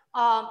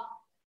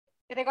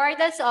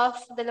 regardless of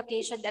the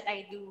location that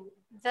I do,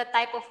 the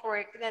type of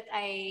work that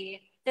I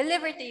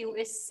deliver to you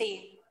is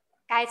same.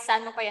 Kahit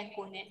saan mo pa yan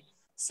kunin.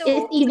 So,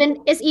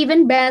 it's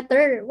even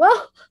better.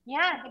 Wow!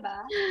 Yeah, diba?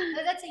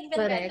 So that's even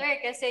better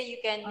kasi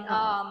you can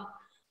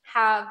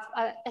have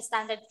a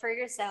standard for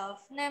yourself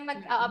na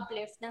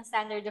mag-uplift ng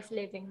standard of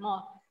living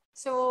mo.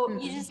 So,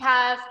 you just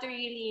have to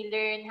really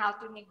learn how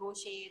to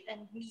negotiate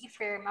and be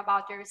firm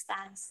about your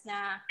stance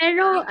na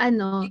Pero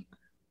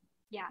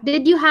yeah.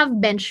 did you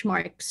have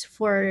benchmarks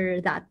for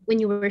that when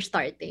you were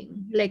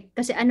starting? Like,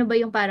 kasi ano ba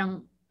yung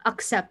parang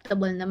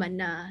acceptable naman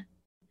na,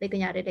 like,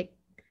 kunyari, like,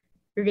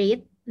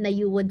 rate na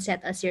you would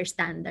set as your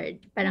standard?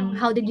 Parang,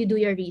 how did you do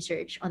your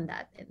research on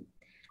that? And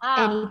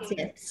any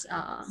Okay. tips?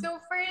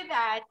 So for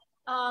that,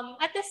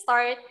 at the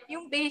start,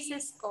 yung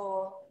basis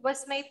ko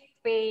was my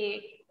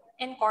pay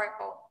in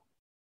corpo.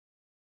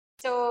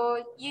 So,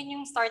 yun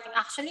yung starting.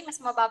 Actually,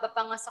 mas mababa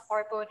pa nga sa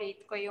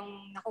corporate ko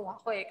yung nakuha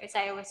ko kasi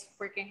I was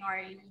working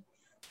early.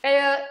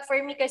 Pero for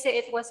me kasi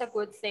it was a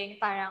good thing.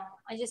 Parang,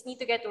 I just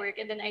need to get work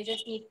and then I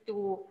just need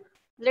to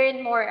learn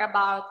more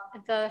about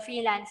the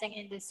freelancing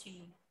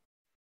industry.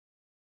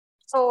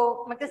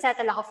 So,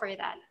 magsasettle ako for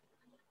that.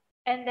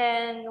 And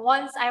then,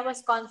 once I was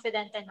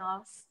confident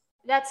enough,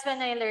 that's when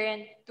I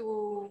learned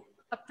to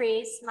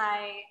appraise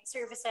my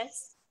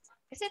services.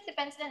 Kasi it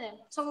depends din eh.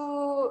 So,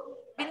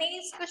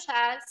 binase ko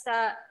siya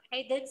sa,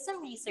 I did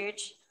some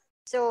research.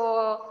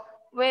 So,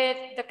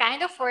 with the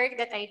kind of work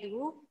that I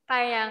do,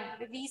 parang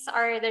these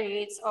are the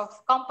rates of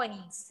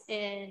companies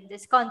in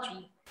this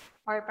country.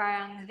 Or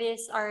parang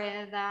these are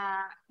the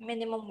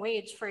minimum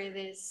wage for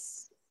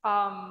this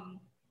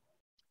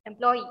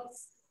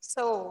employees.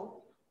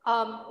 So,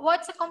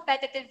 what's a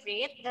competitive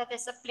rate that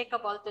is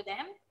applicable to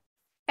them,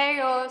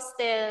 pero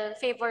still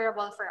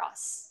favorable for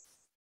us?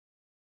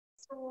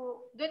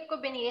 So, dun ko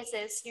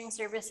biniases yung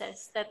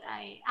services that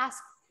I ask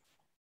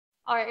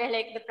or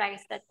like the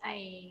price that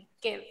I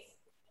give.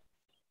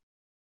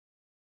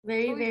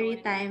 Very, very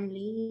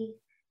timely.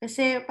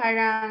 Kasi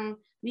parang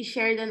we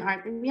shared an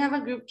article. We have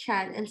a group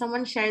chat and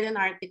someone shared an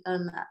article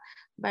na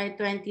by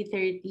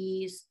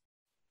 2030s,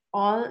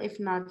 all, if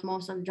not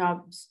most of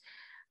jobs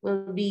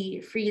will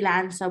be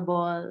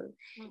freelanceable.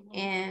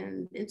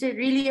 And it's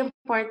really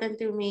important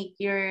to make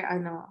your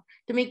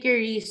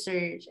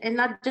research and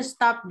not just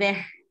stop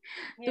there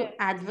to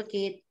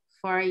advocate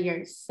for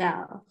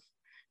yourself.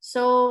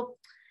 So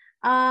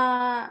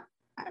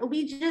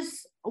we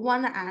just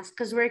want to ask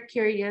because we're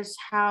curious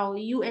how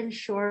you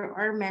ensure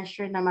or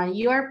measure naman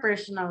your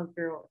personal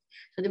growth.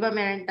 So, di ba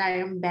meron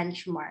tayong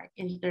benchmark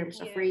in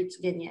terms of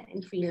rates ganyan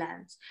in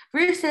freelance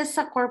versus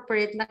sa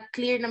corporate na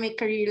clear na may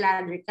career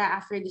ladder ka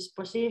after this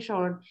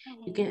position,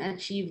 you can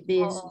achieve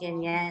this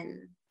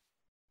ganyan.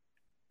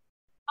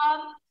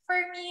 For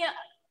me,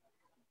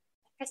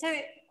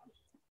 kasi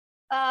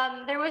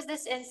there was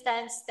this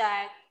instance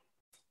that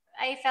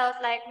I felt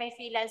like my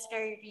freelance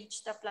career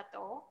reached a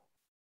plateau.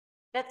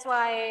 That's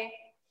why,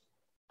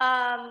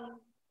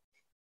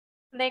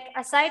 like,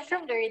 aside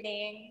from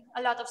learning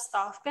a lot of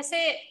stuff,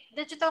 kasi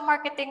digital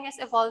marketing is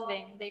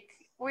evolving. Like,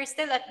 we're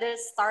still at the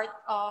start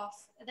of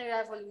the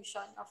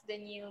revolution of the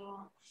new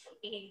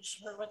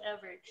age or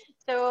whatever.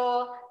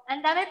 So,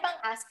 ang dami pang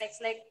aspects,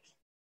 like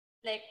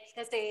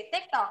kasi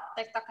TikTok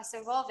is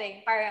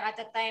evolving. Parang at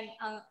the time,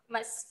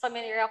 mas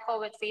familiar ako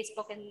with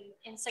Facebook and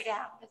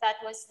Instagram. That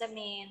was the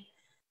main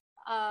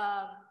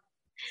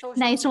social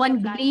nice media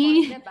one, platform,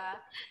 Glee. diba?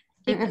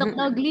 TikTok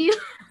na, Glee.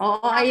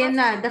 Oo, ayun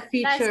na, the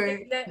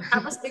future.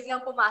 Tapos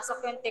biglang pumasok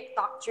yung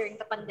TikTok during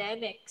the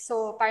pandemic.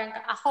 So parang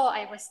ako,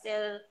 I was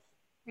still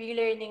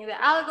relearning the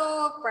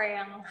algo,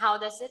 parang how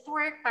does it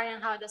work,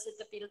 parang how does it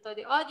appeal to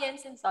the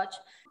audience and such.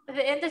 The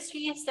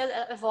industry is still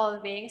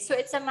evolving. So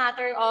it's a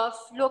matter of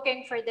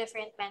looking for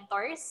different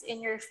mentors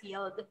in your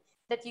field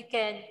that you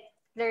can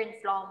learn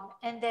from.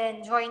 And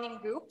then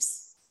joining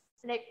groups,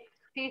 like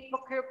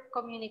Facebook group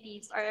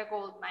communities are a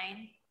gold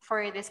mine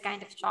for this kind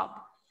of job.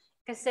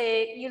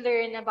 Kasi you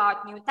learn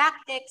about new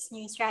tactics,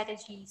 new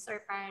strategies,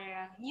 or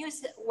parang new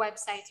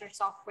websites or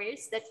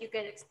softwares that you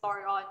can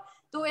explore on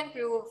to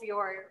improve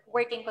your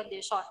working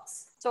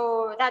conditions.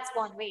 So that's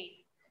one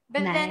way.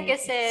 But then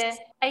kasi,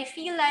 I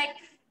feel like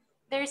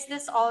there's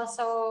this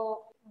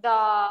also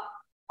the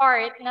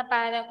part na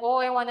parang,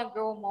 I want to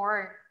grow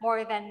more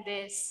than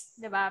this.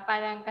 Diba?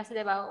 Parang kasi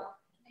diba,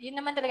 yun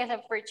naman talaga sa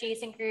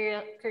purchasing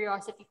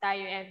curiosity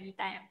tayo every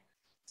time.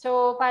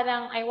 So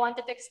parang I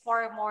wanted to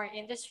explore more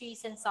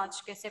industries and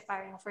such kasi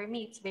parang for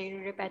me, it's very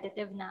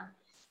repetitive na.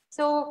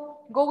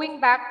 So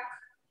going back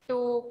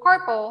to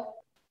corpo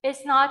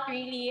is not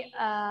really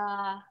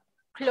a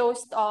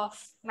closed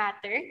off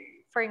matter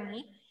for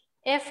me.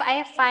 If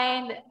I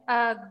find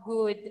a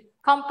good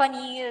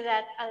company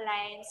that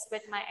aligns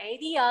with my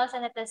ideals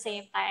and at the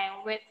same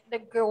time with the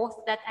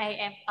growth that I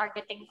am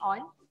targeting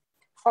on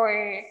for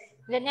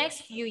the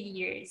next few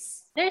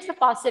years, there's a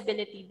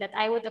possibility that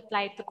I would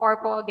apply to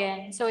corpo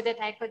again so that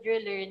I could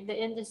relearn the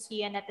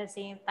industry and at the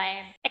same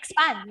time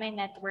expand my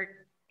network.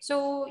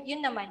 So,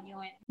 yun naman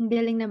yun.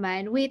 Galing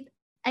naman. Wait,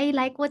 I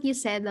like what you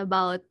said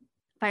about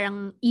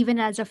parang even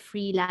as a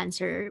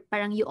freelancer,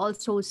 parang you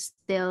also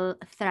still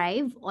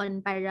thrive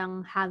on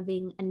parang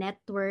having a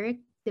network,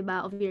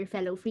 diba, of your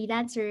fellow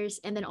freelancers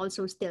and then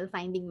also still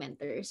finding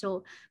mentors.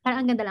 So,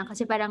 parang ang ganda lang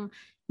kasi parang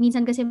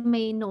minsan kasi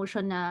may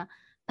notion na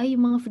ay,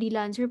 yung mga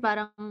freelancer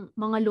parang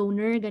mga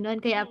loner,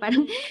 gano'n. Kaya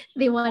parang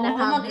they wanna Oo,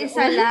 have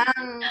mag-isa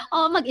lang.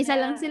 mag-isa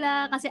lang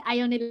sila kasi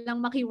ayaw nilang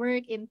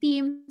maki-work in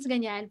teams,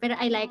 ganyan. Pero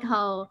I like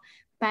how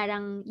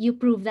parang you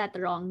prove that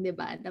wrong, di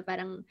ba? Na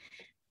parang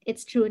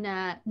it's true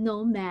na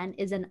no man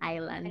is an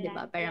island, di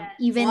ba? Parang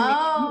even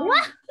Wow!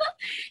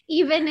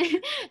 even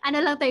ano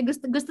lang tayo,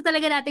 gusto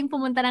talaga nating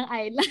pumunta ng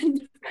island.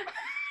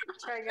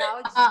 Siargao.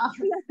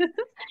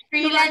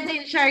 Freelance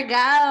in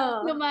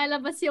Siargao.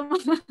 Lumalabas yung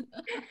mga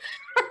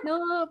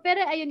no,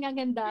 pero ayun nga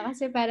ganda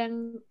kasi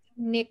parang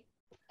Nick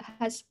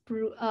has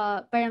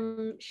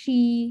parang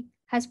she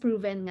has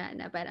proven nga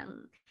na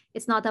parang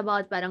it's not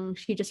about parang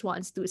she just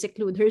wants to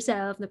seclude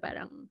herself na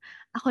parang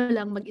ako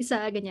lang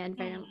mag-isa ganyan,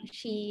 parang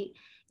she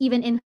even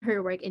in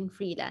her work in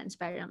freelance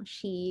parang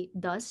she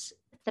does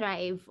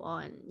thrive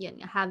on yun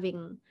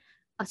having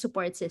a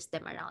support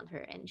system around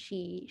her, and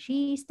she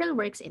still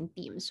works in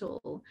teams, so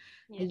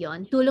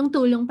ayun,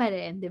 tulong-tulong pa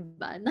rin, 'di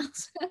ba?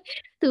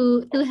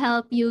 To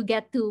help you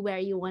get to where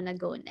you wanna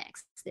go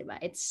next, 'di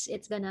ba?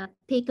 It's gonna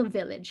take a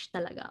village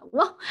talaga.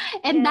 Wow.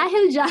 And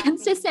dahil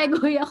diyan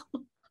sesegue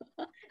ako.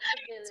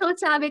 So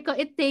sabi ko,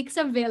 it takes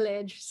a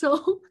village.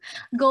 So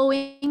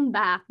going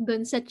back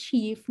dun sa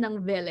chief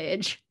ng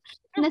village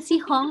na si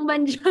Hong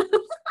Banjang.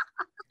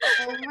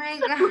 Oh my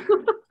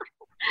God.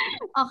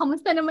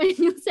 Kamusta naman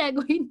yung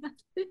segue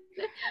natin?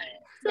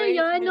 So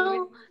yun,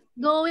 no,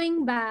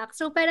 going back.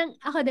 So parang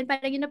ako din,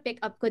 parang yung na-pick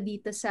up ko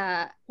dito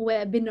sa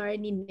webinar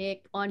ni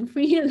Nick on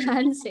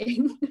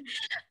freelancing.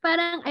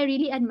 Parang I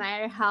really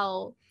admire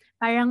how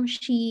parang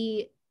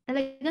she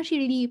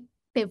really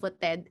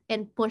pivoted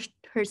and pushed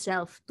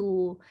herself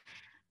to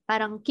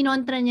parang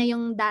kinontra niya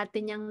yung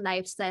dati niyang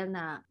lifestyle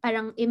na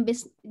parang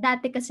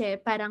dati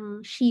kasi parang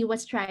she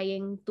was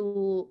trying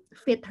to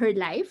fit her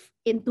life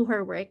into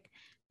her work.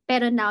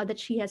 Pero now that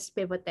she has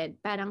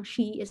pivoted, parang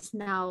she is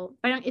now,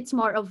 parang it's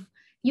more of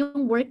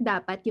yung work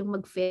dapat yung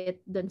mag-fit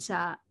dun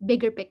sa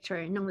bigger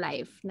picture ng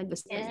life na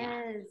gusto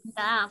niya.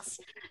 Yes.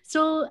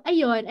 So,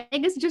 ayun, I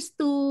guess just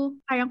to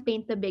parang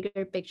paint the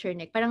bigger picture,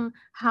 Nick, parang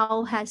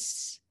how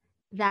has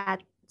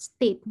that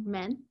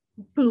statement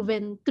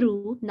proven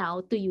true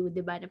now to you, di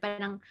ba? Na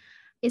parang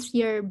is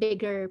your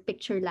bigger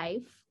picture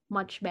life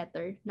much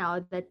better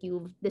now that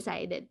you've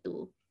decided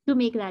to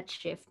make that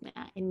shift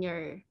na in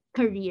your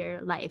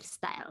career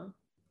lifestyle?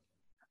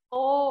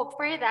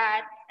 For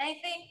that, I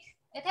think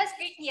it has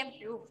greatly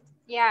improved.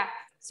 Yeah.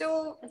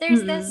 So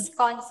there's this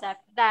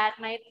concept that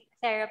my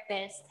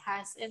therapist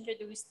has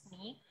introduced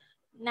me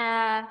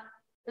na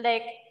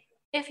like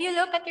if you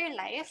look at your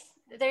life,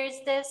 there's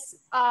this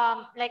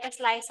like a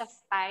slice of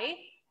pie.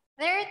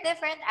 There are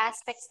different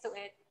aspects to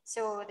it.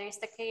 So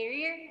there's the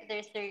career,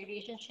 there's the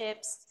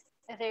relationships,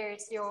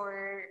 there's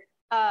your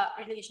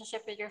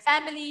relationship with your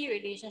family,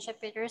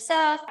 relationship with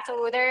yourself.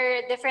 So there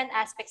are different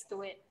aspects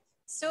to it.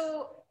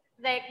 So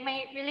like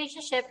my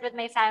relationship with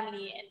my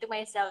family and to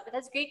myself, it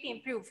has greatly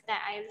improved.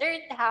 Na I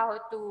learned how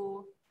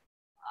to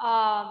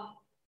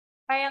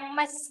parang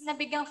mas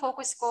nabigang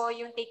focus ko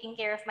yung taking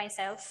care of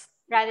myself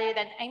rather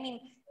than, I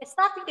mean, it's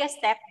not really a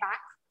step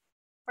back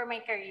for my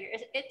career.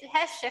 It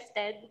has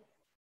shifted,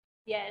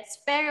 yes,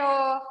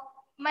 pero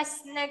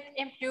mas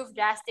nag-improve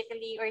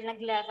drastically or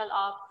nag-level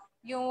up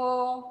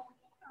yung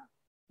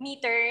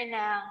meter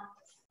ng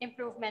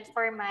improvement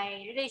for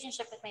my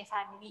relationship with my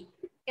family.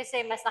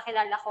 Kasi mas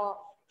nakilala ko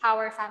how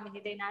our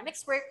family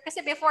dynamics work. Kasi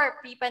before,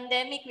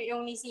 pre-pandemic, we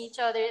only see each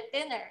other at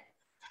dinner.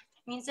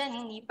 Minsan,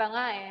 hindi pa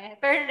nga eh.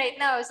 Pero right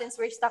now, since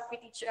we're stuck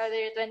with each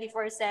other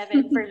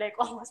 24/7 for like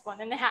almost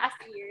 1.5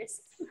 years,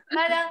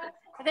 parang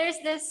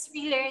there's this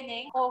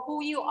relearning of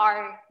who you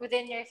are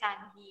within your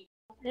family.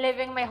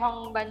 Living my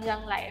Hong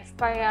Banjang life,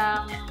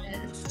 parang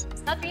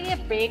it's not really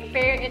a break,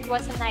 pero it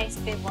was a nice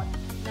pivot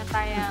na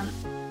parang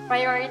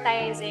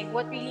prioritizing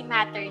what really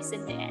matters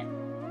in the end.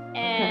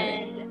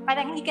 And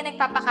parang hindi ka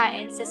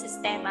nagpapakain sa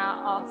sistema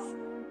of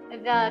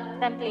the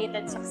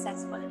templated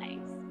successful life.